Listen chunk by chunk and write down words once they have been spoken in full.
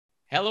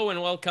Hello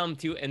and welcome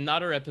to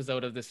another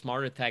episode of the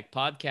Smarter Tech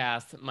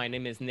Podcast. My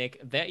name is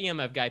Nick, the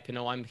EMF guy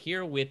Pinot. I'm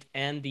here with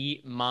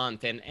Andy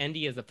Mant, and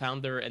Andy is the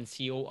founder and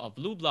CEO of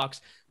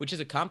BLUblox, which is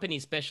a company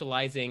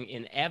specializing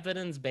in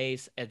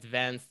evidence-based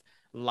advanced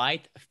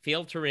light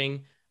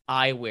filtering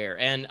eyewear.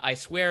 And I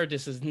swear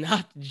this is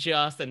not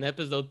just an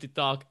episode to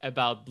talk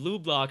about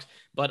BLUblox,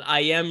 but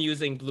I am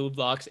using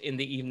BLUblox in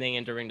the evening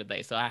and during the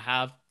day. So I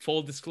have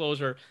full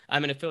disclosure.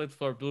 I'm an affiliate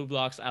for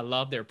BLUblox. I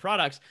love their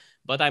products.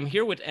 But I'm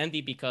here with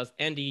Andy because,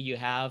 Andy, you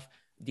have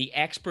the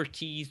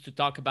expertise to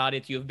talk about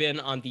it. You've been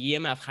on the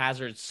EMF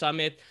Hazard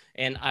Summit,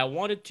 and I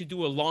wanted to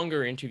do a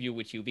longer interview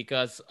with you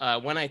because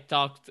when I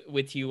talked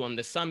with you on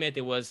the summit,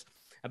 it was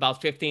about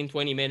 15,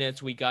 20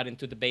 minutes. We got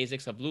into the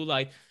basics of blue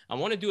light. I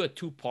want to do a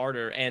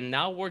two-parter, and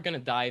now we're going to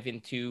dive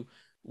into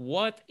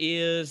what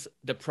is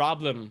the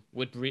problem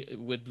with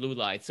blue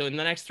light. So in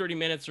the next 30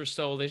 minutes or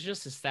so, let's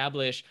just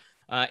establish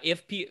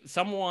if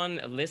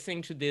someone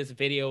listening to this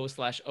video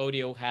slash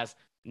audio has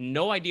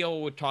no idea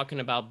what we're talking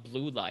about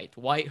blue light.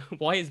 Why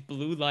is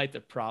blue light a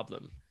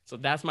problem? So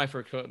that's my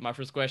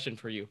first question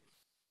for you.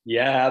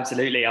 Yeah,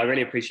 absolutely. I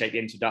really appreciate the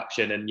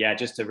introduction. And yeah,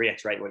 just to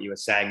reiterate what you were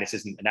saying, this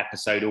isn't an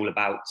episode all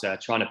about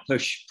trying to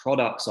push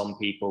products on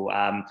people.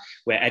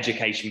 We're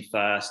education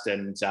first,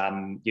 and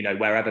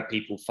wherever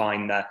people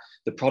find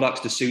the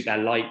products to suit their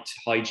light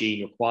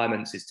hygiene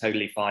requirements is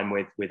totally fine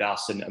with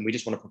us. And we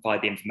just want to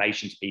provide the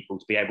information to people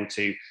to be able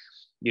to,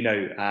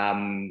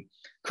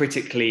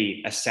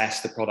 critically assess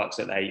the products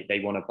that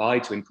they want to buy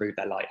to improve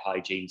their light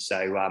hygiene. So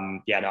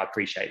I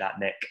appreciate that,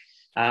 Nick.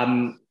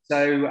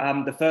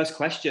 The first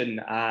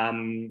question,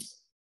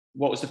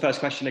 what was the first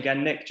question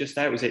again, Nick? Just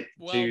there, was it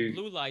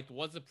blue light?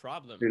 What's the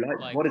problem? Blue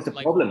light. What is the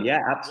problem? Yeah,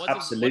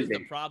 absolutely. What is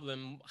the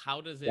problem? How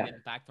does it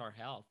impact our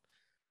health?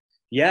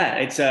 Yeah,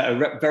 it's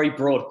a very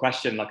broad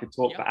question. I could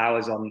talk for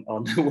hours on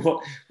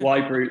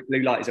why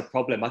blue light is a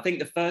problem. I think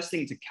the first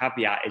thing to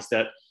caveat is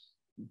that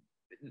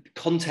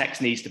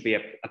context needs to be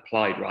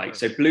applied, right?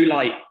 So blue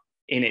light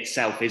in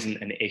itself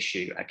isn't an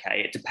issue, okay?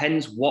 It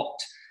depends what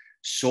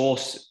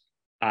source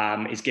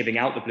is giving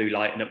out the blue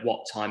light and at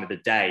what time of the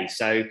day.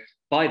 So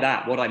by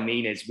that, what I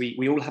mean is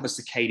we all have a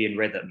circadian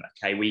rhythm,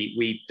 okay?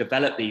 We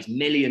developed these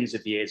millions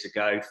of years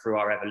ago through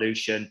our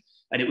evolution,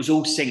 and it was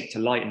all synced to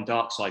light and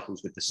dark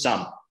cycles with the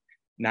sun.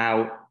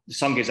 Now, the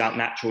sun gives out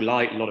natural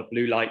light, a lot of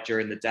blue light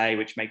during the day,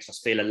 which makes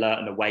us feel alert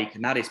and awake.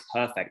 And that is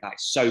perfect. That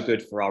is so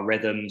good for our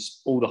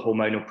rhythms, all the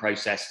hormonal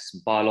processes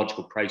and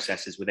biological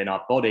processes within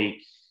our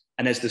body.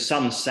 And as the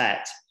sun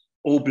set,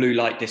 all blue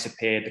light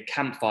disappeared, the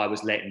campfire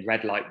was lit and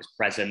red light was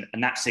present.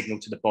 And that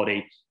signaled to the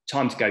body,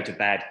 time to go to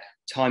bed,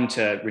 time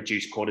to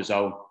reduce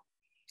cortisol,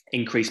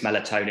 increase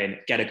melatonin,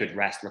 get a good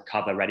rest,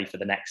 recover, ready for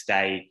the next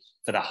day,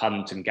 for the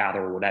hunt and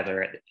gather or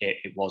whatever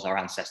it was our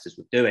ancestors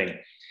were doing.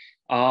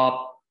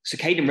 Our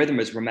circadian rhythm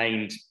has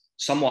remained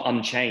somewhat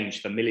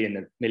unchanged for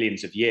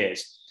millions of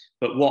years.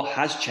 But what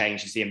has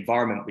changed is the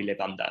environment we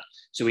live under.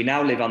 So we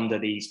now live under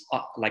these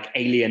like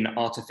alien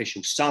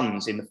artificial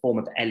suns in the form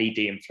of LED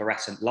and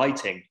fluorescent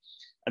lighting.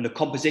 And the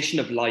composition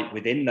of light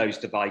within those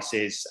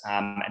devices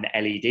and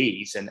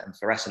LEDs and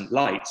fluorescent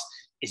lights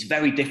is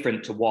very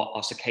different to what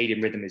our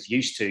circadian rhythm is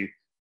used to,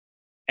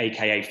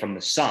 AKA from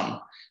the sun.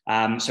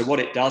 So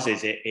what it does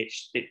is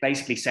it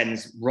basically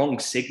sends wrong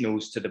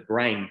signals to the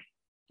brain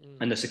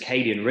and the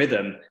circadian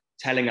rhythm,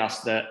 telling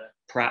us that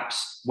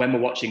perhaps when we're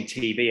watching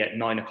TV at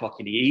 9 o'clock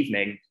in the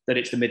evening, that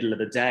it's the middle of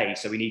the day.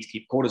 So we need to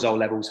keep cortisol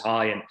levels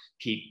high and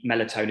keep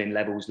melatonin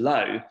levels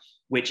low,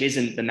 which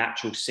isn't the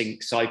natural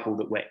sync cycle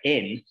that we're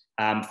in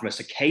from a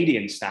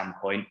circadian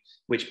standpoint,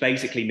 which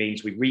basically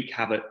means we wreak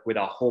havoc with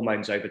our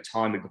hormones over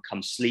time. We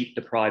become sleep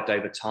deprived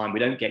over time. We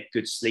don't get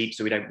good sleep,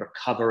 so we don't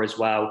recover as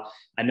well.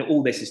 And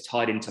all this is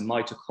tied into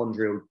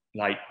mitochondrial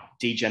like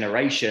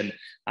degeneration.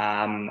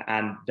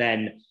 And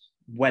then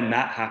when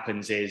that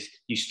happens is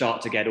you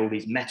start to get all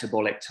these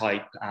metabolic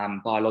type,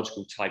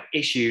 biological type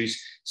issues,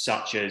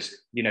 such as,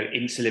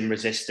 insulin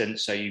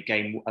resistance. So you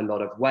gain a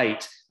lot of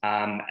weight,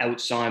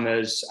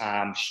 Alzheimer's,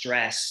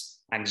 stress,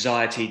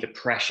 anxiety,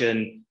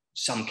 depression.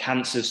 Some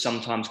cancers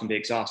sometimes can be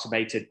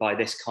exacerbated by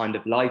this kind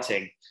of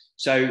lighting.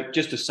 So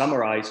just to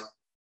summarize,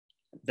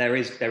 there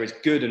is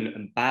good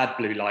and bad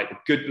blue light. The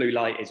good blue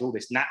light is all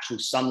this natural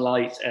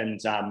sunlight and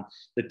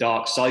the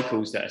dark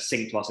cycles that are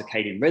synced to our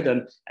circadian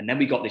rhythm. And then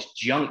we got this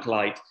junk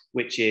light,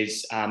 which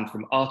is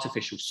from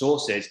artificial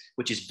sources,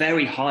 which is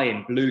very high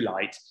in blue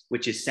light,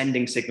 which is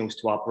sending signals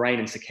to our brain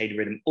and circadian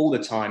rhythm all the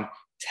time,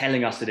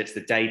 telling us that it's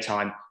the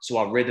daytime, so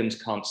our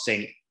rhythms can't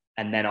sync,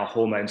 and then our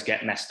hormones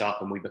get messed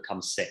up and we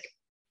become sick.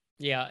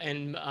 Yeah,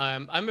 and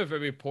I'm a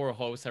very poor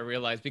host, I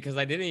realize, because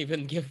I didn't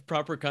even give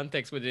proper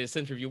context with this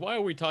interview. Why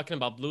are we talking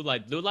about blue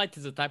light? Blue light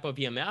is a type of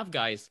EMF,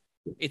 guys.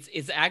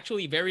 It's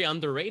actually very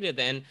underrated,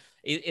 and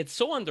it's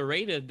so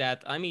underrated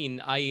that, I mean,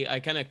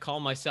 I kind of call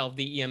myself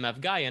the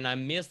EMF guy, and I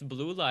missed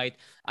blue light.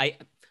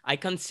 I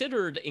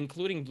considered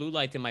including blue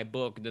light in my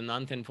book, The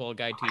Non-Tenfold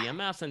Guide to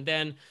EMFs, and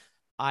then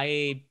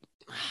I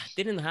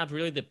didn't have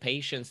really the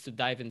patience to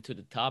dive into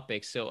the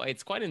topic. So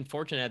it's quite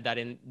unfortunate that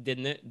it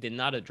did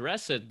not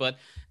address it. But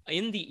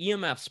in the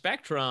EMF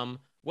spectrum,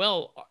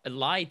 well,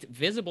 light,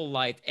 visible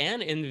light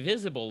and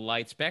invisible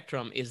light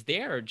spectrum is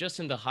there just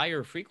in the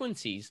higher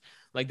frequencies.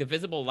 Like the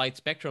visible light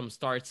spectrum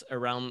starts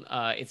around,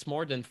 it's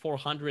more than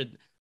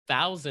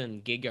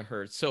 400,000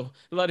 gigahertz. So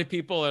a lot of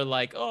people are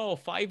like, oh,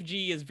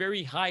 5G is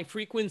very high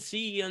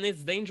frequency and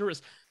it's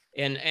dangerous.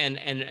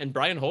 And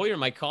Brian Hoyer,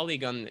 my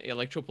colleague on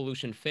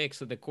Electropollution Fix,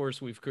 the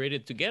course we've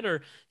created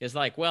together, is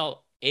like,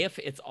 well, if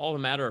it's all a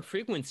matter of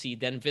frequency,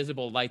 then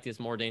visible light is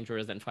more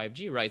dangerous than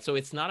 5G, right? So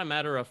it's not a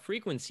matter of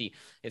frequency.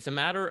 It's a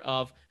matter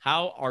of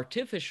how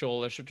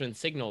artificial a certain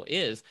signal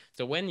is.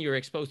 So when you're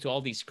exposed to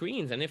all these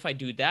screens, and if I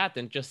do that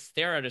and just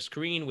stare at a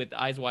screen with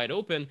eyes wide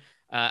open,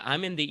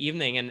 I'm in the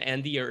evening, and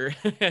Andy, you're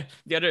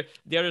the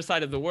other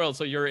side of the world.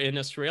 So you're in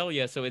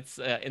Australia, so it's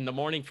in the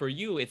morning for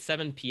you. It's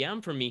 7 p.m.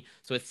 for me.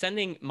 So it's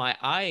sending my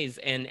eyes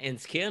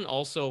and skin,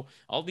 also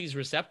all these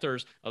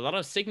receptors, a lot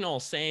of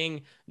signals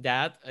saying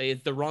that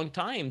it's the wrong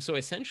time. So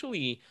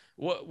essentially,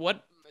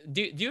 what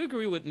do you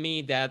agree with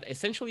me that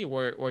essentially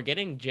we're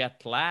getting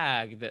jet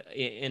lagged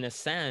in a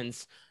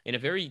sense, in a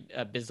very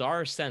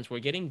bizarre sense? We're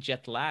getting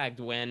jet lagged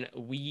when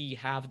we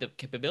have the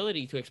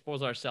capability to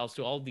expose ourselves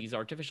to all these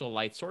artificial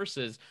light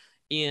sources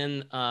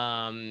in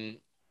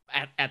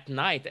at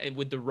night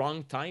with the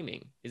wrong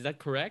timing. Is that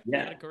correct? Is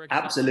Yeah, that a correct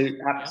absolutely,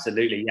 yeah?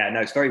 absolutely. Yeah,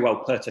 no, it's very well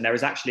put. And there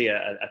is actually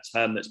a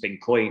term that's been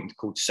coined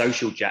called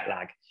social jet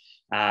lag,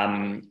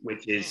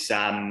 which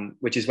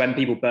is when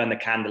people burn the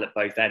candle at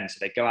both ends. So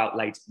they go out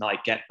late at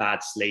night, get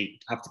bad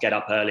sleep, have to get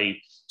up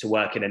early to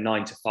work in a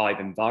 9 to 5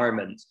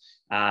 environment,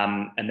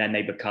 and then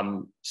they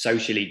become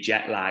socially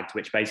jet lagged,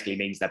 which basically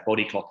means their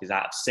body clock is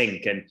out of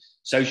sync. And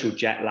social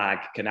jet lag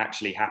can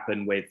actually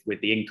happen with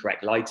the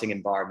incorrect lighting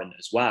environment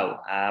as well.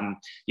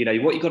 You know,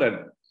 what you've got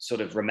to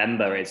sort of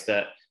remember is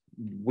that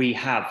we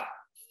have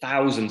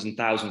thousands and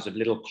thousands of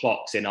little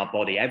clocks in our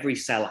body. Every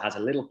cell has a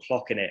little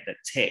clock in it that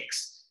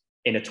ticks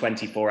in a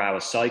 24-hour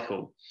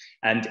cycle.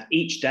 And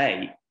each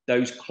day,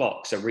 those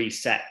clocks are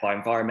reset by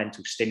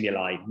environmental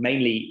stimuli,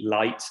 mainly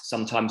light,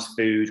 sometimes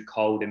food,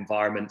 cold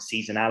environment,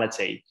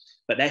 seasonality,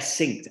 but they're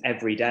synced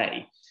every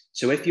day.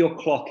 So if your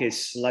clock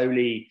is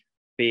slowly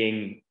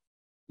being,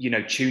 you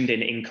know, tuned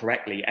in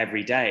incorrectly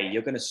every day,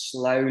 you're going to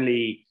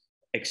slowly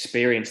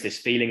experience this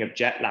feeling of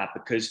jet lag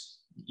because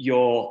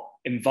your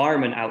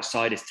environment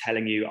outside is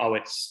telling you, oh,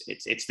 it's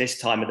this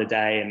time of the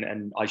day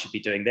and I should be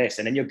doing this.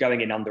 And then you're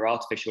going in under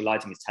artificial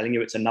lighting. It's telling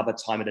you it's another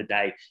time of the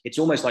day. It's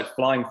almost like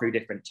flying through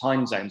different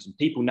time zones. And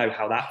people know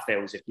how that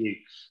feels. If you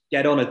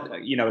get on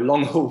a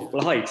long haul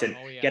flight and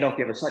get off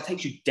the other side, it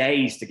takes you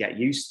days to get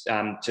used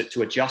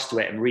to adjust to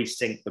it and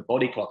resync the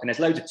body clock. And there's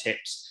loads of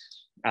tips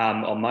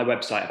on my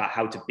website about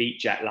how to beat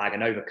jet lag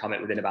and overcome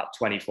it within about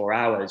 24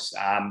 hours.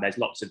 There's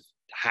lots of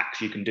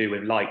hacks you can do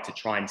with light to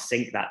try and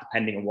sync that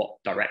depending on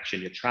what direction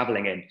you're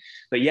traveling in.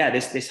 But yeah,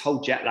 this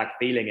whole jet lag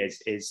feeling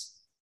is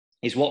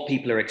what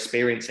people are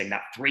experiencing,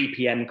 that 3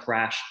 p.m.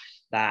 crash,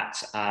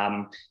 that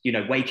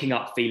waking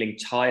up feeling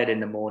tired in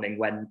the morning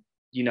when,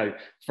 you know,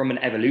 from an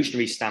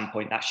evolutionary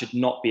standpoint, that should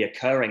not be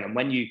occurring. And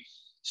when you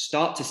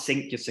start to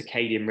sync your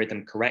circadian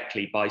rhythm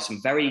correctly by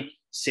some very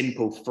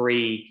simple,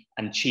 free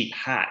and cheap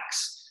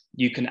hacks,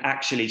 you can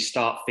actually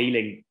start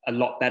feeling a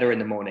lot better in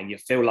the morning. You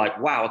feel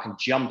like, wow, I can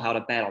jump out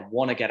of bed. I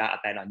want to get out of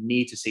bed. I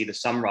need to see the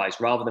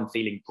sunrise, rather than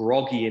feeling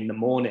groggy in the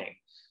morning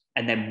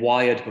and then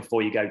wired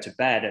before you go to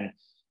bed. And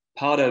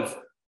part of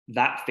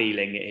that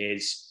feeling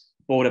is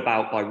brought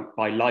about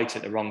by light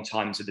at the wrong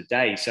times of the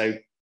day. So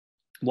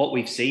what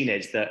we've seen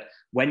is that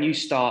when you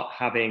start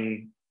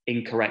having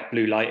incorrect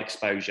blue light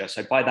exposure,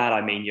 so by that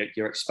I mean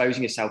you're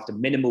exposing yourself to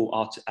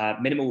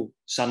minimal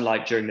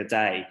sunlight during the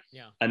day,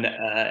 and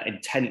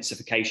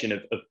intensification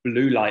of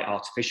blue light,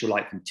 artificial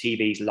light from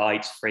TVs,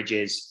 lights,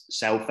 fridges,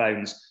 cell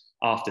phones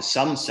after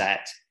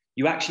sunset,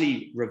 you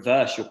actually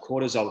reverse your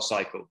cortisol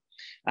cycle.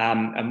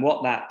 And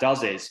what that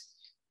does is,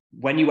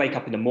 when you wake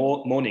up in the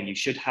morning, you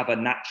should have a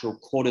natural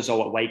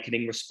cortisol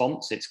awakening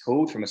response, it's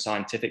called, from a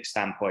scientific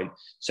standpoint.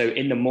 So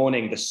in the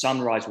morning, the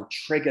sunrise will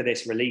trigger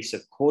this release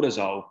of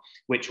cortisol,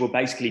 which will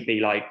basically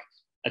be like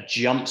a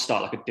jump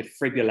start, like a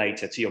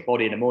defibrillator to your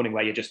body in the morning,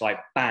 where you're just like,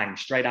 bang,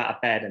 straight out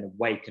of bed and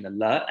awake and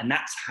alert. And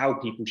that's how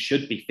people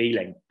should be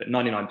feeling, but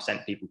 99%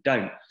 of people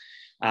don't.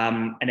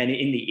 And then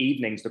in the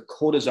evenings, the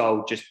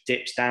cortisol just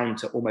dips down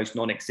to almost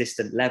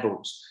non-existent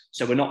levels.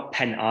 So we're not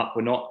pent up,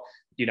 we're not,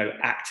 you know,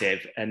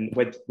 active. And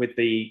with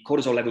the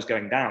cortisol levels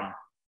going down,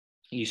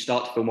 you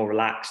start to feel more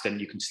relaxed and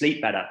you can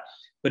sleep better.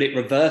 But it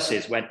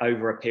reverses when,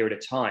 over a period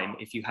of time,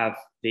 if you have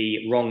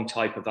the wrong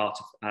type of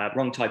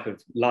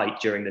light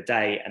during the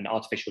day and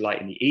artificial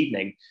light in the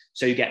evening.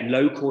 So you get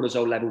low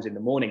cortisol levels in the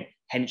morning,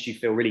 hence you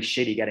feel really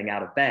shitty getting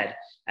out of bed.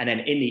 And then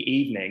in the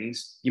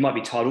evenings, you might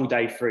be tired all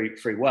day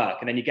through work.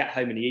 And then you get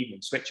home in the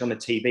evening, switch on the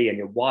TV and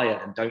you're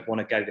wired and don't want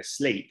to go to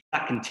sleep.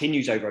 That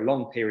continues over a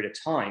long period of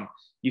time.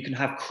 You can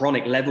have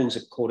chronic levels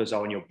of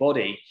cortisol in your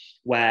body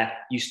where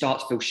you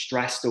start to feel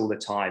stressed all the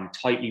time,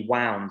 tightly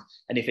wound.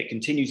 And if it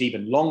continues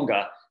even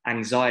longer,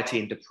 anxiety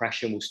and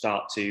depression will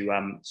start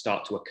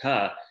to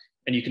occur.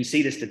 And you can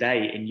see this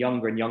today in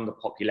younger and younger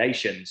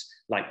populations,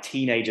 like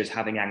teenagers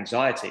having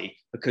anxiety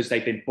because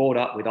they've been brought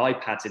up with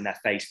iPads in their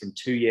face from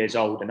 2 years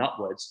old and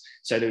upwards.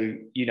 So,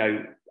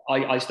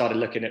 I started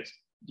looking at,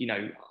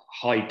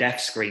 high def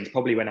screens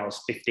probably when I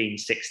was 15,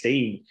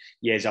 16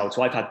 years old.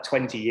 So I've had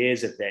 20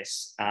 years of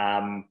this,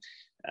 kind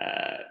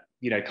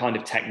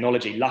of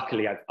technology.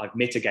 Luckily, I've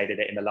mitigated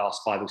it in the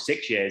last 5 or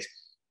 6 years.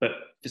 But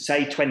to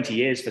say 20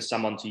 years for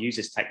someone to use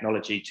this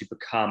technology to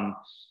become,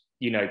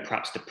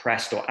 perhaps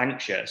depressed or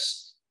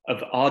anxious,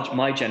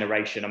 my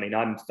generation, I mean,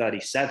 I'm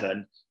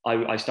 37.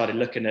 I started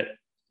looking at,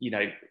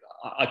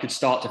 I could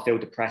start to feel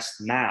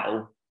depressed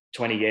now,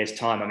 20 years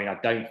time. I mean, I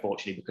don't,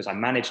 fortunately, because I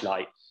manage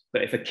light.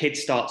 But if a kid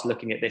starts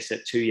looking at this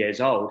at 2 years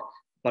old,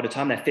 by the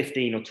time they're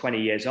 15 or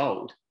 20 years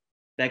old,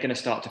 they're going to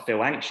start to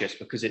feel anxious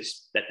because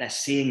it's that they're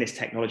seeing this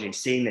technology and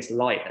seeing this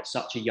light at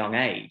such a young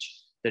age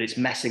that it's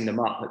messing them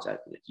up,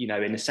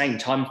 in the same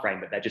time frame,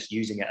 but they're just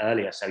using it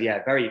earlier. So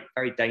yeah, very,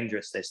 very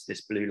dangerous, this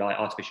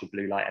artificial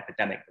blue light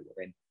epidemic that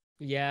we're in.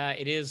 Yeah,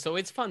 it is. So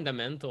it's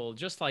fundamental,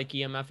 just like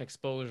EMF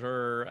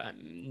exposure,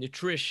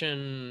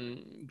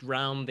 nutrition,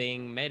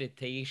 grounding,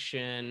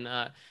 meditation.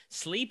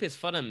 Sleep is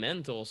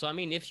fundamental. So, I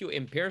mean, if you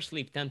impair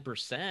sleep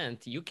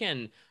 10%, you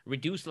can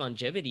reduce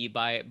longevity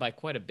by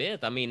quite a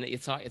bit. I mean,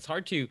 it's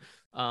hard to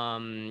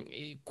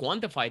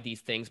quantify these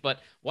things.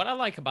 But what I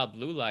like about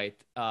blue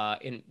light,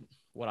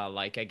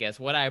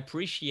 what I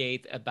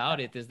appreciate about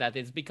it is that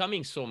it's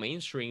becoming so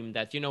mainstream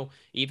that,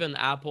 even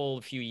Apple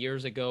a few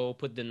years ago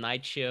put the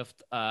night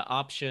shift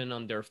option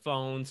on their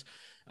phones.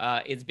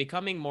 It's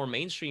becoming more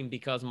mainstream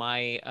because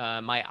my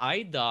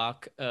eye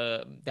doc,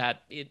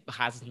 that it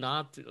has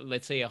not,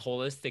 let's say, a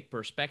holistic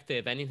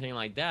perspective, anything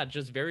like that,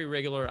 just very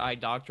regular eye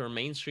doctor,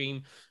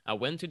 mainstream. I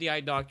went to the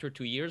eye doctor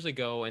 2 years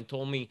ago and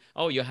told me,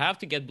 oh, you have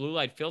to get blue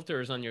light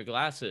filters on your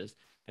glasses.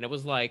 And it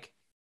was like,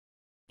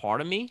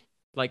 pardon me?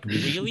 Like,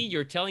 really?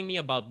 You're telling me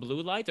about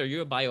blue light? Are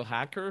you a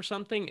biohacker or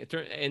something?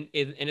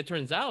 It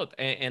turns out,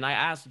 and I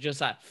asked,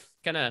 just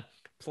kind of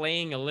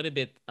playing a little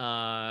bit,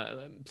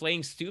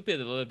 playing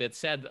stupid a little bit,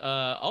 said,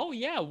 oh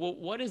yeah, well,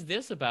 what is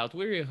this about?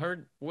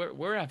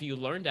 Where have you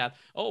learned that?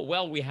 Oh,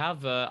 well, we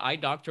have eye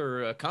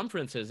doctor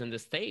conferences in the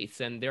States,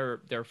 and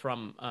they're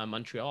from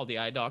Montreal, the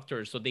eye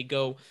doctors. So they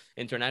go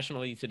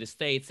internationally to the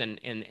States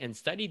and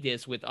study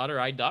this with other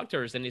eye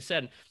doctors. And they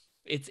said,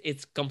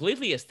 it's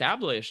completely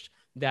established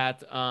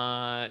that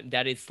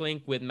it's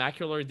linked with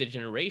macular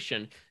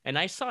degeneration. And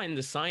I saw in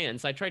the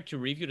science, I tried to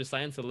review the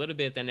science a little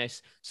bit, and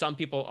some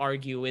people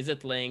argue, is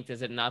it linked,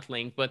 is it not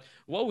linked? But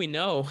what we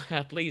know,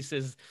 at least,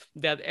 is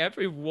that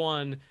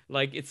everyone,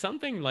 like, it's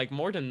something like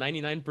more than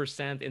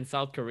 99% in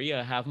South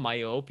Korea have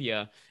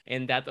myopia,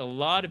 and that a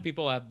lot of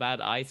people have bad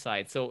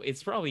eyesight. So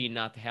it's probably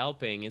not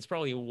helping. It's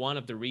probably one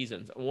of the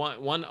reasons.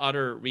 One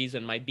other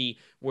reason might be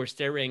we're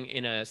staring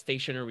in a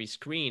stationary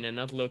screen and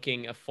not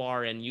looking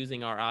afar and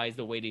using our eyes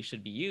the way they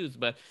should be used.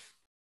 But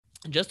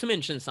just to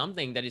mention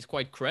something that is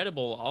quite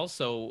credible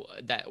also,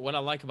 that what I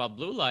like about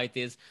blue light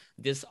is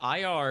this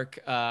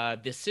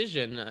IARC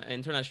decision,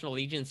 International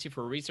Agency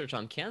for Research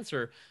on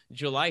Cancer,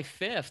 July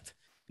 5th,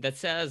 that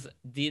says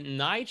the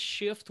night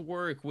shift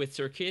work with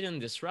circadian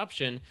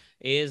disruption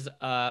is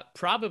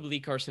probably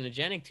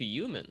carcinogenic to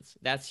humans.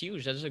 That's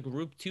huge. That's a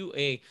group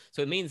 2A.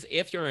 So it means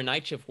if you're a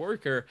night shift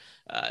worker,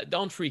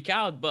 don't freak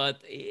out,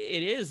 but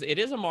it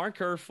is a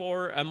marker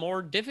for a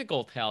more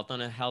difficult health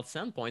on a health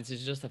standpoint.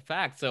 It's just a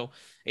fact. So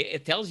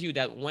it tells you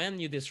that when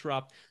you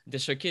disrupt the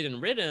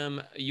circadian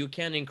rhythm, you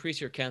can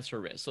increase your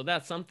cancer risk. So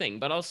that's something,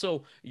 but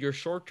also your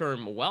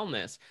short-term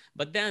wellness.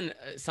 But then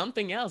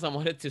something else I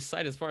wanted to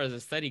cite as far as the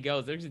study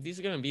goes, these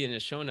are going to be in the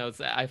show notes.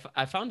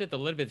 I found it a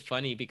little bit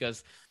funny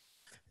because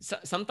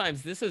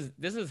sometimes this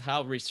is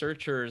how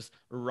researchers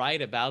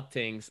write about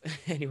things.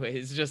 Anyway,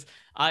 it's just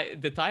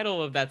the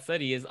title of that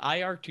study is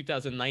IR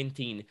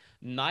 2019,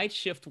 night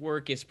shift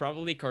work is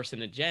probably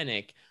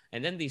carcinogenic.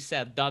 And then they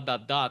said dot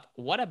dot dot,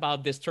 what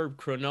about disturbed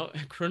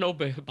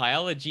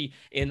chronobiology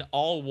in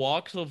all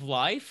walks of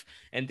life?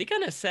 And they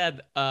kind of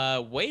said,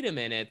 wait a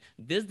minute,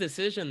 this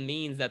decision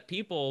means that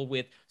people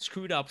with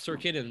screwed up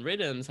circadian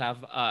rhythms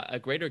have a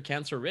greater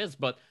cancer risk.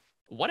 But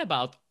what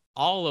about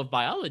all of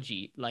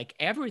biology, like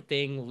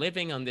everything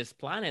living on this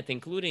planet,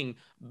 including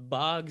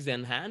bugs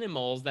and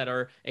animals that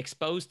are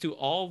exposed to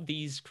all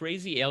these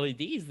crazy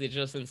LEDs they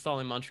just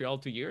installed in Montreal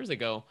 2 years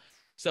ago?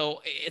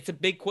 So it's a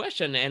big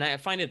question, and I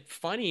find it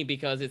funny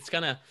because it's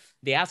kind of,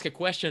 they ask a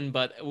question,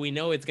 but we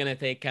know it's going to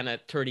take kind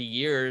of 30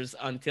 years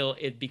until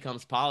it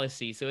becomes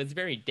policy. So it's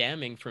very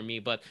damning for me,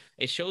 but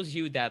it shows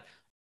you that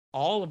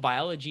all of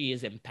biology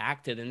is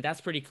impacted, and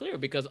that's pretty clear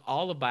because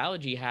all of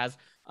biology has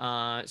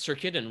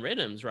circadian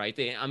rhythms, right?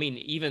 I mean,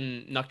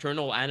 even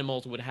nocturnal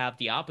animals would have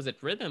the opposite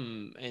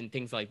rhythm and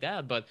things like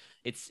that, but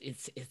it's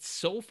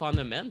so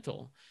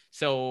fundamental.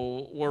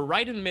 So we're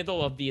right in the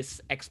middle of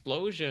this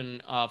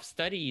explosion of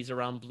studies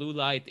around blue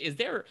light. Is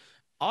there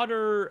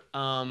other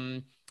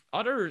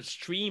other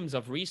streams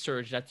of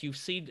research that you've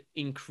seen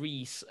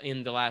increase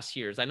in the last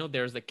years? I know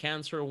there's the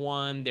cancer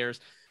one, there's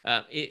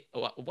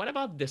What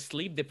about the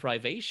sleep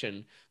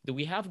deprivation? Do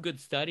we have good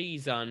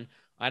studies on,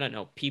 I don't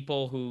know,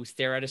 people who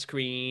stare at a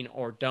screen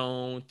or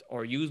don't,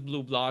 or use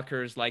blue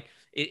blockers? Like,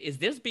 is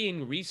this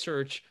being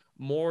researched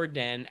more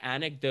than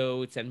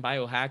anecdotes and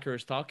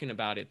biohackers talking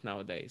about it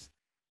nowadays?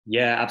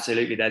 Yeah,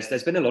 absolutely.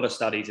 There's been a lot of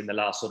studies in the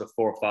last sort of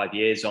 4 or 5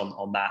 years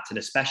on that, and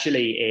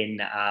especially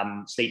in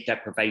sleep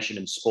deprivation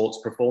and sports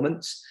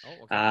performance.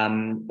 Oh,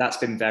 okay. That's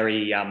been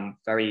very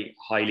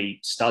highly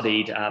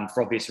studied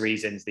for obvious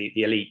reasons. The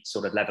elite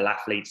sort of level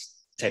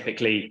athletes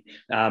typically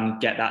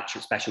get that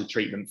special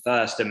treatment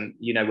first, and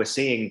we're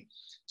seeing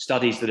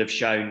studies that have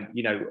shown,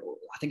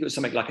 I think it was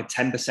something like a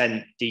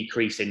 10%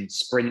 decrease in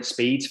sprint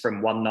speeds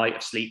from one night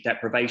of sleep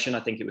deprivation.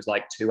 I think it was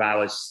like 2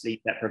 hours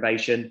sleep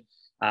deprivation.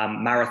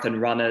 Marathon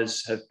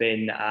runners have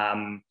been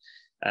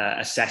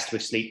assessed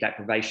with sleep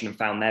deprivation and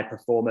found their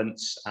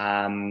performance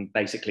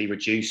basically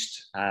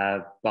reduced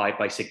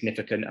by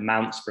significant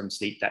amounts from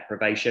sleep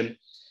deprivation.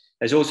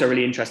 There's also a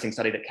really interesting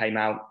study that came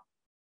out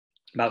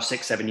about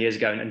 6-7 years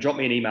ago, and drop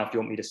me an email if you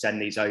want me to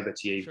send these over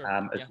to you.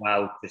 Sure. As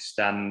well. Just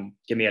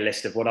give me a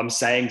list of what I'm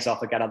saying so I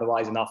forget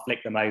otherwise, and I'll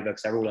flick them over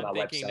because they're all on our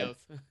Taking website.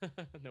 notes.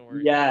 No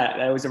worries. Yeah,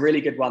 there was a really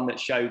good one that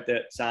showed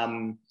that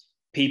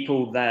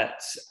people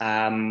that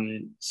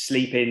don't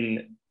sleep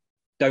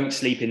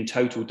in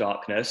total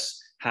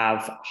darkness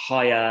have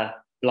higher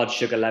blood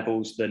sugar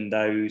levels than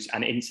those,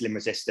 and insulin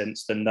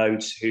resistance than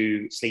those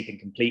who sleep in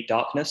complete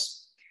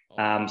darkness.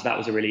 So that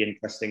was a really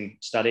interesting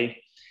study.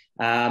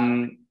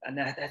 And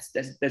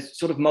there's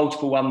sort of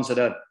multiple ones that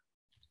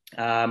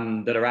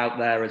are out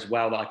there as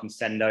well that I can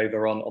send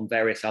over on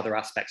various other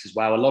aspects as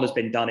well. A lot has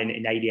been done in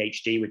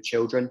ADHD with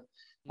children,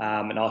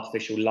 and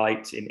artificial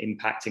light in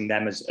impacting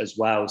them as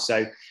well.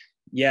 So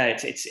yeah,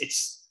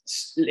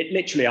 it's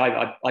literally,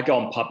 I go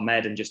on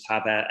PubMed and just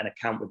have an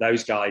account with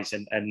those guys,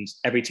 and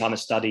every time a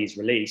study is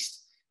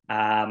released,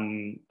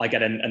 I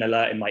get an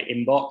alert in my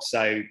inbox.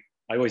 So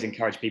I always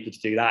encourage people to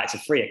do that. It's a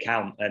free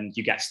account, and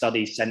you get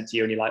studies sent to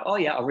you, and you're like, oh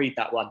yeah, I'll read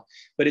that one.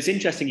 But it's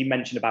interesting you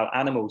mentioned about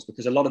animals,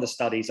 because a lot of the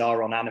studies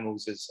are on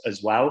animals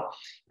as well.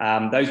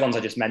 Those ones I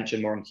just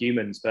mentioned more on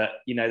humans, but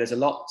there's a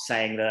lot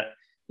saying that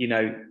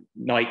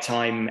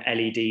nighttime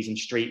LEDs and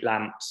street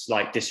lamps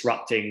like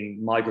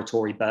disrupting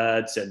migratory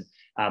birds and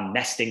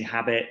nesting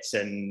habits,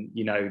 and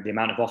the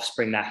amount of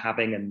offspring they're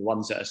having, and the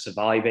ones that are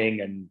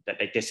surviving, and that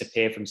they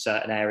disappear from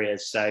certain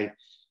areas. So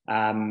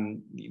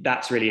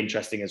that's really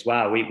interesting as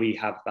well. We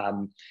have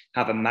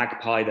a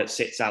magpie that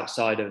sits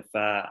outside of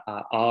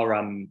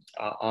our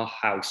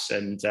house,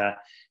 and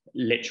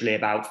literally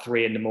about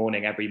 3 a.m.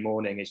 every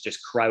morning is just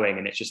crowing,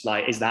 and it's just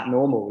like, is that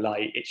normal?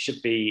 Like, it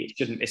shouldn't,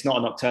 it's not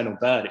a nocturnal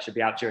bird. It should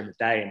be out during the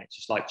day, and it's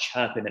just like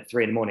chirping at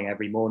 3 a.m.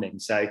 every morning.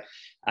 So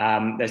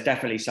there's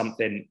definitely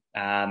something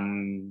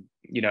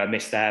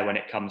amiss there when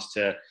it comes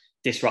to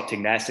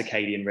disrupting their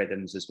circadian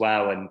rhythms as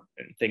well, and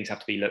things have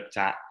to be looked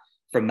at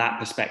from that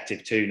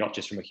perspective too, not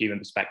just from a human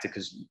perspective,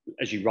 because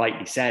as you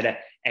rightly said,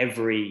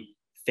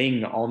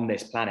 everything on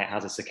this planet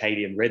has a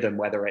circadian rhythm,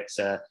 whether it's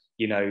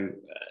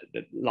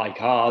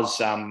like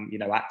ours,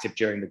 active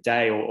during the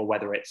day, or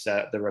whether it's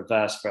the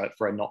reverse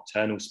for a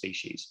nocturnal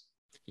species.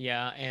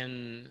 Yeah,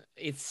 and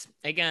it's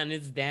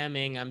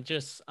damning. I'm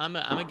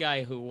a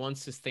guy who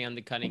wants to stay on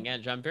the cutting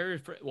edge.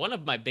 One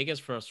of my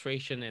biggest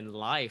frustration in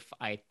life,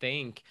 I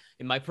think,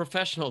 in my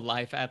professional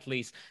life at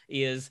least,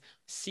 is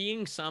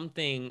seeing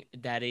something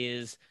that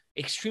is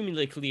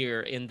extremely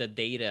clear in the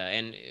data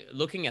and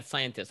looking at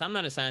scientists. I'm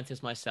not a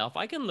scientist myself.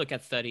 I can look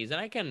at studies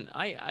and I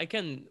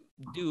can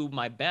do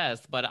my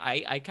best, but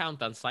I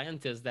count on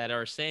scientists that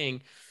are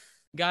saying,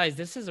 guys,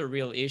 this is a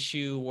real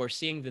issue. We're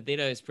seeing the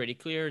data is pretty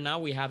clear. Now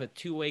we have a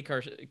two-way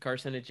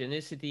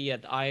carcinogenicity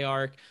at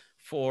IARC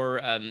for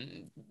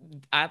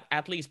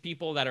at least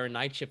people that are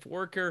night shift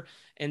worker.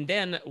 And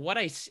then what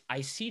I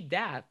see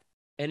that,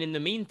 and in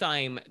the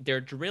meantime, they're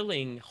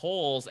drilling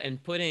holes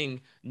and putting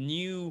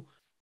new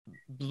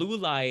blue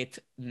light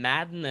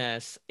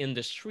madness in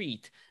the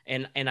street.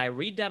 And I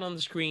read that on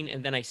the screen,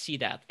 and then I see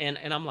that.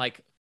 And I'm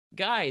like,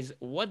 guys,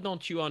 what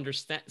don't you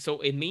understand? So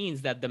it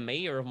means that the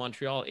mayor of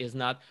Montreal is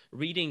not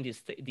reading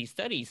these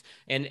studies,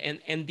 and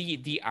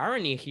the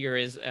irony here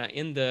is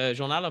in the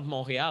Journal of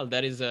Montréal,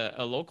 that is a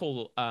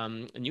local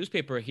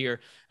newspaper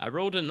here. I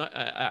read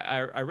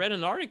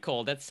an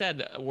article that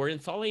said we're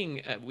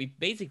installing.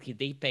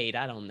 They paid,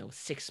 I don't know,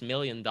 $6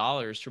 million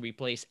to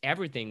replace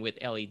everything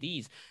with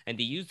LEDs, and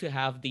they used to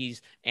have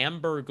these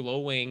amber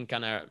glowing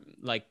kind of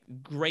like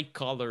gray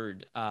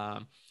colored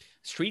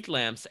street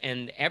lamps,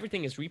 and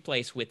everything is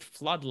replaced with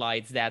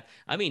floodlights that,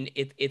 I mean,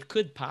 it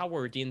could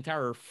power the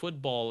entire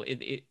football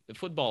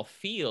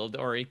field,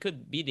 or it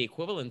could be the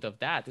equivalent of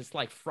that. It's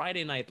like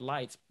Friday night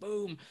lights,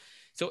 boom.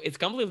 So it's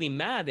completely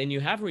mad. And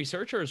you have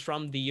researchers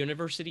from the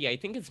university, I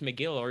think it's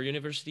McGill or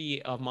University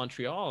of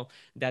Montreal,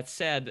 that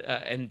said,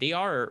 and they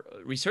are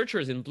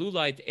researchers in blue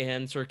light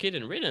and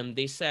circadian rhythm,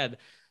 they said,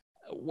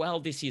 well,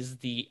 this is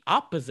the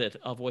opposite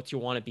of what you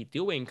want to be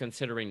doing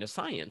considering the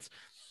science.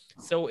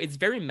 So it's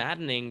very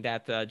maddening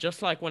that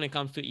just like when it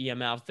comes to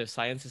EMFs, the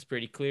science is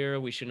pretty clear.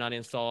 We should not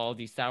install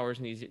these towers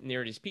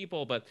near these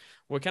people, but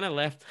we're kind of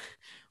left,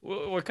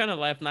 we're kind of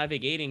left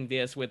navigating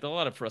this with a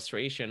lot of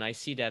frustration. I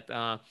see that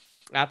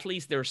at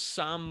least there's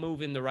some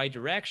move in the right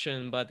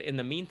direction, but in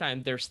the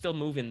meantime, they're still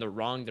moving the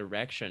wrong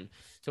direction.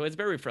 So it's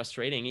very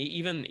frustrating.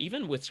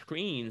 Even with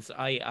screens,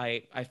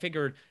 I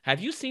figured,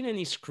 have you seen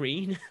any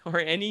screen or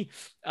any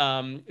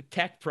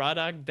tech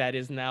product that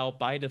is now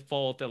by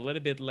default a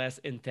little bit less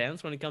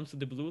intense when it comes to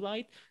the blue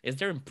light? Is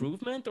there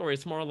improvement, or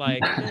it's more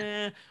like,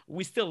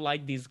 we still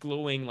like these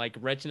glowing like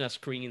retina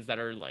screens that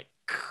are like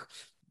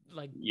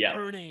Yeah,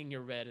 burning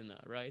your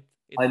retina, right?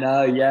 I It's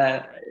know. Yeah,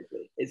 right?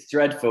 it's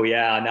dreadful.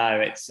 Yeah, I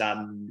know.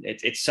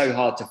 It's so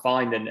hard to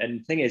find. And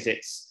the thing is,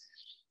 it's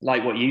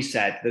like what you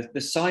said.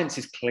 The science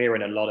is clear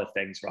in a lot of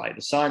things, right?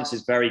 The science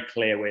is very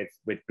clear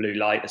with blue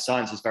light. The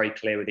science is very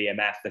clear with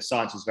EMF. The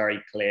science is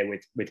very clear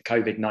with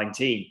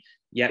COVID-19.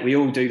 Yet we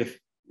all do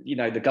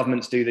the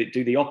governments do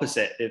the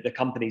opposite. The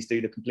companies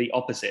do the complete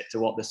opposite to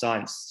what the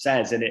science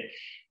says, and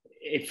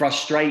it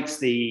frustrates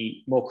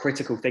the more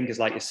critical thinkers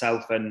like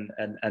yourself and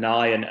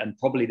I and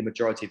probably the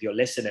majority of your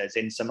listeners,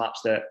 in so much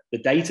that the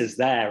data's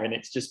there and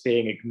it's just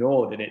being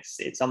ignored, and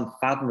it's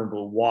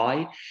unfathomable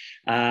why.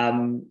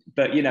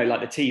 But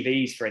like the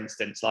TVs, for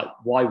instance, like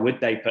why would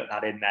they put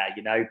that in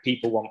there?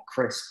 People want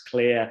crisp,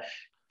 clear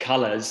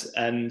colors,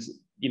 and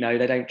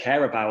they don't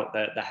care about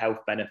the health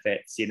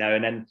benefits, and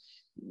then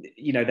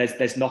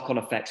there's knock-on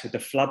effects with the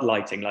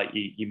floodlighting, like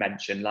you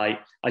mentioned. Like,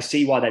 I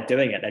see why they're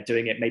doing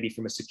it maybe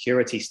from a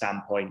security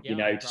standpoint, Yeah, to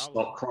probably.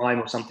 stop crime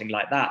or something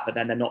like that, but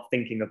then they're not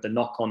thinking of the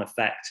knock-on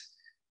effect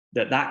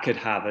that could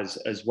have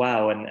as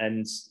well.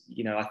 And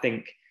I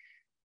think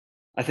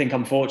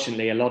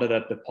unfortunately a lot of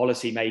the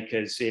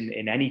policymakers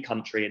in any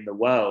country in the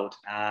world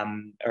are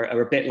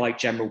a bit like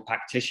general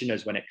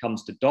practitioners when it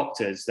comes to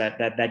doctors. They're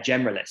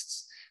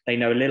generalists. They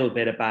know a little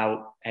bit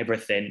about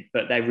everything,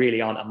 but they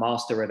really aren't a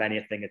master of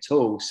anything at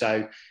all.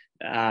 So,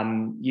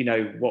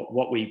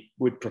 what we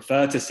would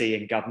prefer to see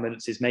in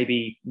governments is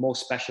maybe more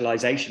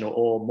specialization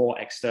or more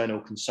external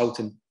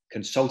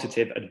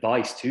consultative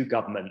advice to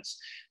governments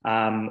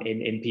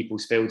in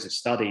people's fields of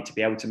study to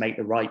be able to make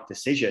the right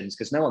decisions.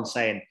 Because no one's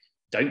saying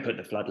don't put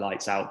the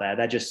floodlights out there.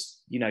 They're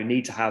just,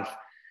 need to have,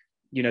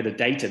 the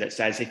data that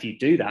says if you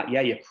do that,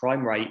 yeah, your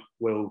crime rate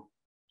will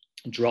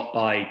drop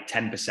by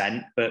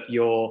 10%, but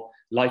your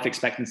life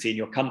expectancy in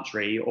your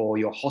country or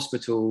your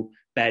hospital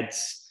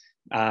beds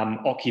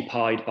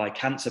occupied by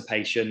cancer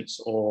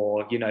patients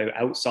or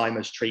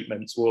Alzheimer's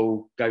treatments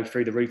will go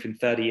through the roof in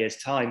 30 years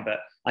time. But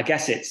I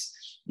guess it's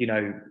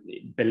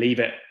believe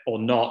it or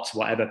not,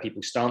 whatever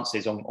people's stance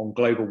is on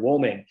global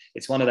warming,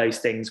 it's one of those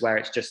things where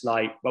it's just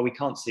like, well, we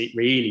can't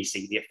really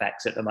see the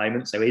effects at the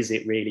moment, so is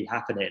it really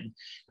happening?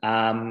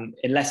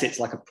 Unless it's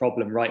like a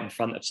problem right in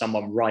front of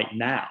someone right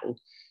now,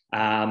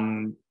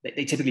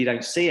 they typically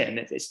don't see it. And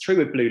it's true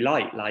with blue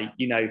light.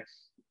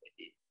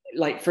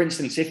 Like for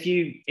instance, if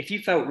you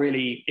were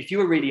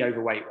really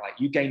overweight, right,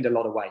 you gained a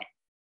lot of weight,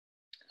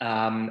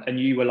 and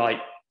you were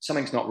like,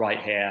 something's not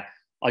right here,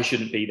 I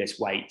shouldn't be this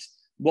weight.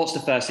 What's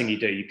the first thing you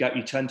do?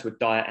 You turn to a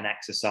diet and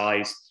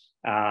exercise.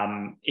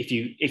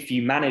 If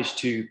you manage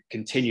to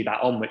continue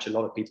that on, which a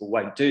lot of people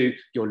won't do,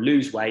 you'll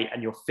lose weight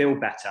and you'll feel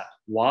better.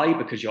 Why?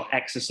 Because you're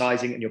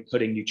exercising and you're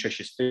putting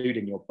nutritious food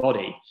in your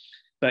body.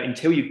 But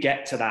until you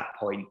get to that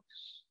point,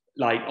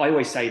 like I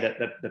always say that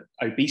the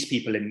obese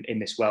people in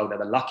this world are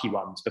the lucky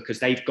ones, because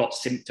they've got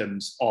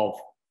symptoms of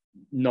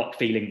not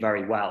feeling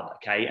very well,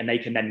 okay? And they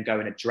can then go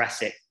and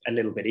address it a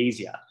little bit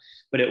easier.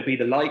 But it'll be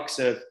the likes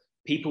of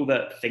people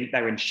that think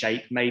they're in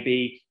shape,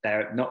 maybe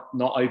they're not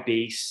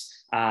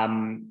obese,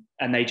 and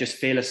they just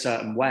feel a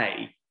certain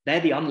way. They're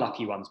the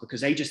unlucky ones,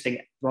 because they just think,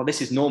 well, this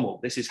is normal.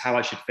 This is how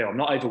I should feel. I'm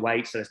not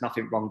overweight, so there's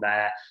nothing wrong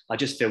there. I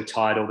just feel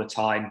tired all the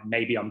time.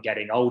 Maybe I'm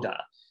getting older.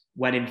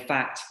 When in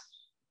fact,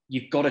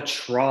 you've got to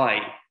try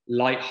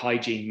light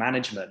hygiene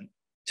management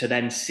to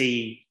then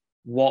see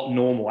what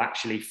normal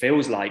actually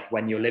feels like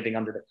when you're living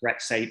under the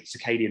correct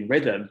circadian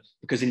rhythm.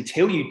 Because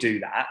until you do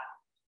that,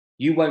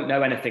 you won't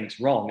know anything's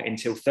wrong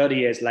until 30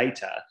 years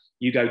later,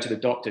 you go to the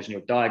doctors and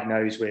you're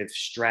diagnosed with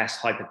stress,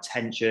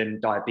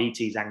 hypertension,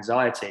 diabetes,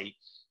 anxiety,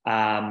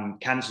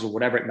 cancers, or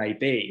whatever it may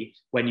be,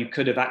 when you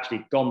could have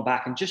actually gone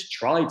back and just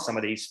tried some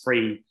of these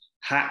free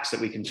hacks that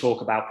we can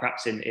talk about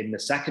perhaps in the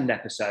second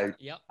episode.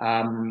 Yep.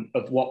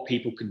 Of what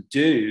people can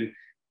do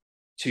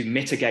to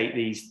mitigate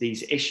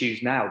these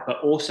issues now, but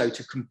also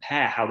to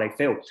compare how they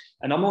feel.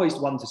 And I'm always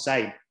one to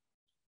say,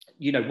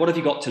 what have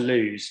you got to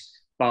lose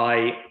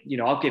by,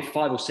 I'll give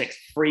 5 or 6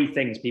 free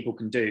things people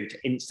can do to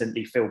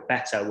instantly feel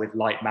better with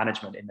light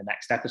management in the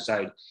next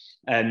episode.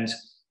 And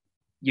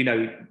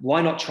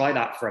why not try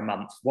that for a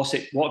month? What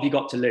have you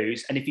got to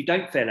lose? And if you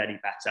don't feel any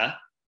better,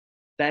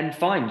 then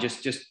fine,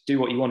 just do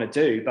what you want to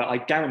do. But I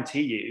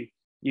guarantee you,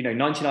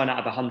 99 out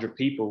of 100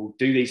 people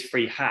do these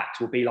free hacks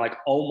will be like,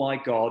 oh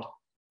my God,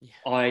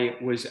 I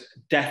was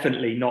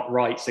definitely not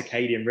right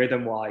circadian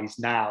rhythm wise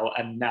now.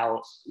 And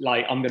now,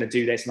 like, I'm going to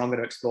do this and I'm going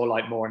to explore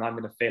like more and I'm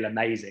going to feel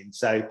amazing.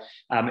 So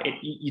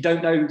you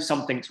don't know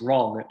something's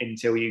wrong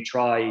until you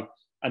try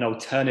an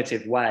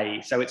alternative way.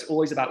 So it's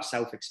always about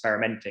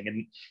self-experimenting.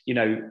 And, you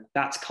know,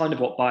 that's kind of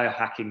what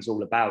biohacking is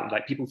all about.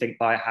 Like, people think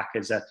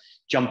biohackers are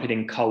jumping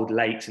in cold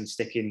lakes and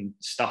sticking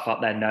stuff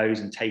up their nose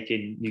and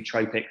taking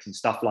nootropics and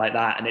stuff like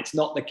that. And it's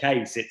not the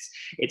case.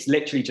 It's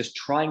literally just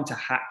trying to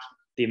hack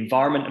the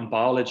environment and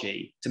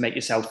biology to make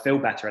yourself feel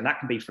better. And that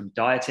can be from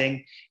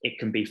dieting, it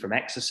can be from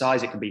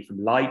exercise, it can be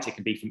from light, it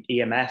can be from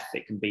EMF,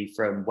 it can be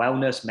from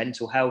wellness,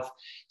 mental health.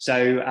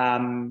 So,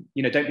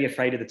 you know, don't be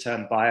afraid of the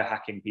term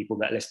biohacking, people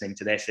that are listening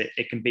to this.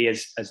 It can be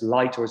as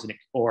light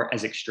or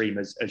as extreme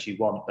as you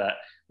want, but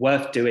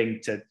worth doing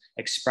to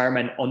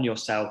experiment on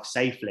yourself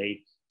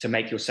safely to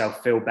make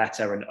yourself feel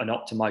better and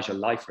optimize your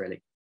life,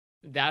 really.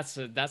 That's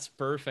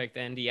perfect,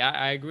 Andy.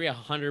 I agree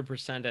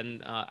 100%,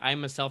 and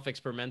I'm a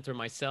self-experimenter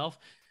myself.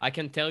 I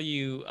can tell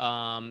you,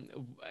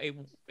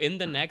 in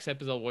the next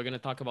episode, we're gonna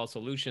talk about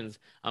solutions.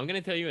 I'm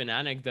gonna tell you an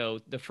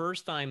anecdote. The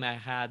first time I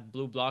had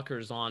blue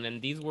blockers on,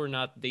 and these were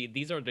not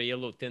these are the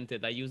yellow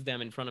tinted. I used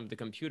them in front of the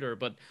computer,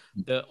 but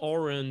the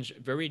orange,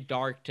 very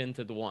dark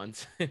tinted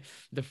ones.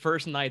 The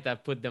first night I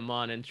put them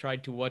on and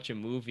tried to watch a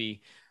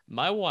movie,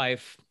 my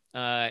wife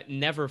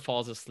never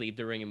falls asleep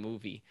during a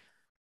movie.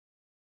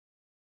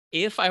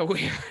 If I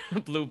wear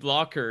blue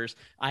blockers,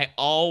 I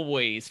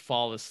always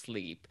fall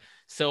asleep.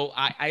 So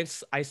I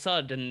saw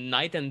the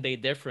night and day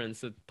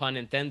difference, pun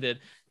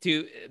intended,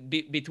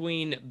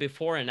 between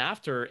before and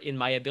after in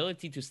my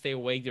ability to stay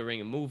awake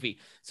during a movie.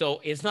 So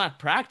it's not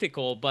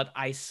practical, but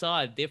I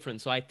saw a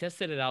difference. So I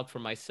tested it out for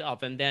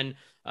myself, and then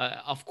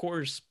of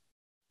course,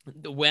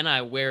 when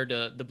I wear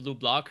the blue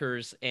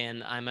blockers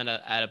and I'm at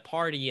a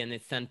party and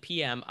it's 10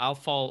 p.m., I'll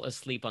fall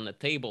asleep on the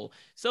table.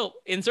 So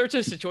in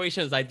certain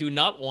situations, I do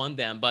not want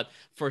them, but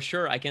for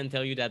sure, I can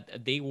tell you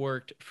that they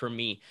worked for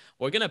me.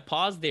 We're gonna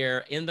pause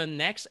there. In the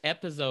next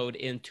episode,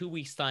 in 2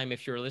 weeks' time,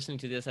 if you're listening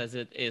to this as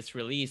it is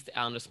released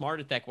on the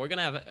Smart Attack, we're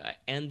gonna have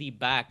Andy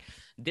back.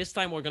 This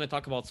time, we're gonna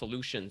talk about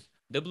solutions.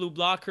 The blue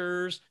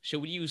blockers.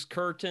 Should we use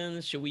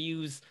curtains? Should we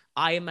use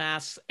eye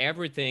masks,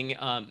 everything?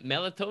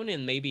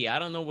 Melatonin, maybe. I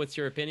don't know what's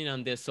your opinion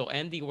on this. So,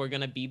 Andy, we're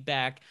going to be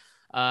back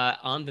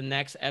on the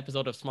next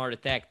episode of Smart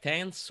Attack.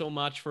 Thanks so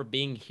much for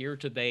being here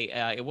today.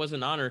 It was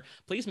an honor.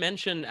 Please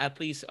mention at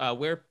least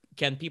where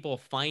can people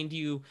find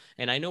you?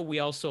 And I know we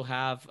also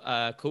have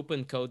a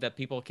coupon code that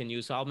people can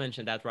use. So I'll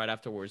mention that right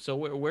afterwards. So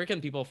where can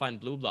people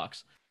find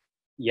BLUblox?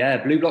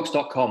 Yeah,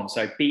 blueblox.com.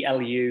 So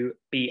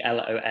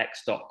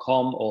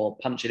BLUBLOX.com, or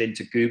punch it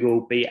into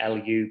Google,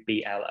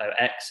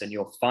 BLUBLOX, and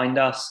you'll find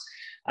us.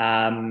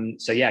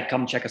 So yeah,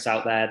 come check us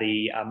out there.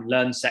 The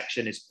Learn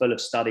section is full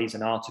of studies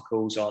and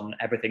articles on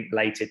everything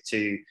related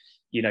to,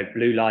 you know,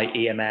 blue light,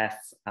 EMF,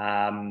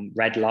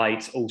 red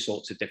light, all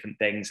sorts of different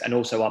things. And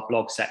also our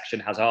blog section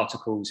has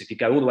articles. If you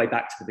go all the way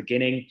back to the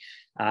beginning,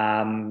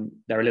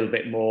 they're a little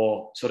bit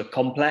more sort of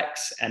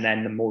complex, and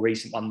then the more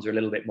recent ones are a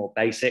little bit more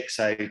basic.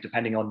 So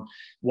depending on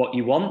what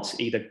you want,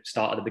 either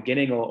start at the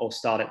beginning or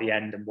start at the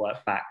end and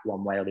work back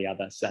one way or the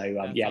other. So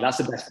yeah, awesome. That's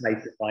the best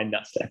place to find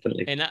us,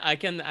 definitely. And I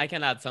can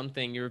add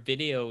something. Your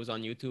videos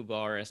on YouTube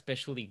are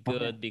especially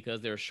good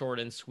because they're short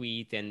and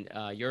sweet, and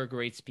you're a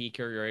great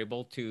speaker. You're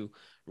able to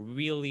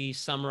really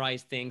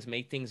summarize things,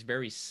 make things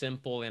very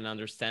simple and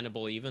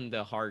understandable, even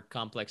the hard,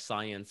 complex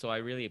science. So I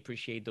really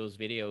appreciate those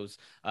videos.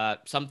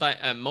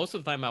 Sometimes, most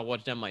of the time, I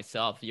watch them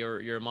myself.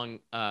 You're among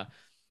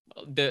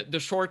the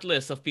short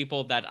list of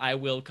people that I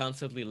will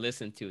constantly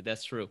listen to.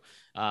 That's true.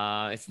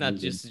 It's not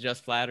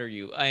just flatter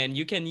you. And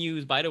you can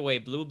use, by the way,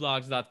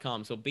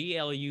 blueblox.com. So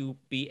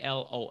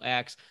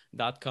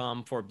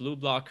BLUBLOX.com for blue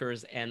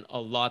blockers and a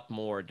lot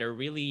more. They're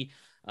really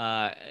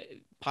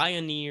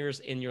pioneers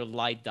in your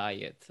light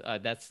diet.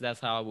 That's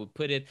how I would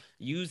put it.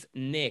 Use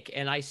Nick,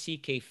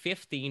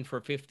 NICK15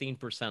 for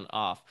 15%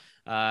 off.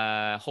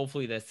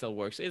 Hopefully that still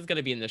works. It's going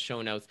to be in the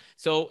show notes.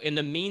 So in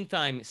the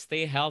meantime,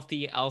 stay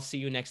healthy. I'll see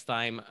you next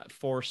time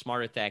for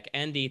Smart Attack.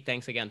 Andy,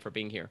 thanks again for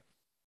being here.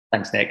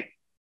 Thanks, Nick.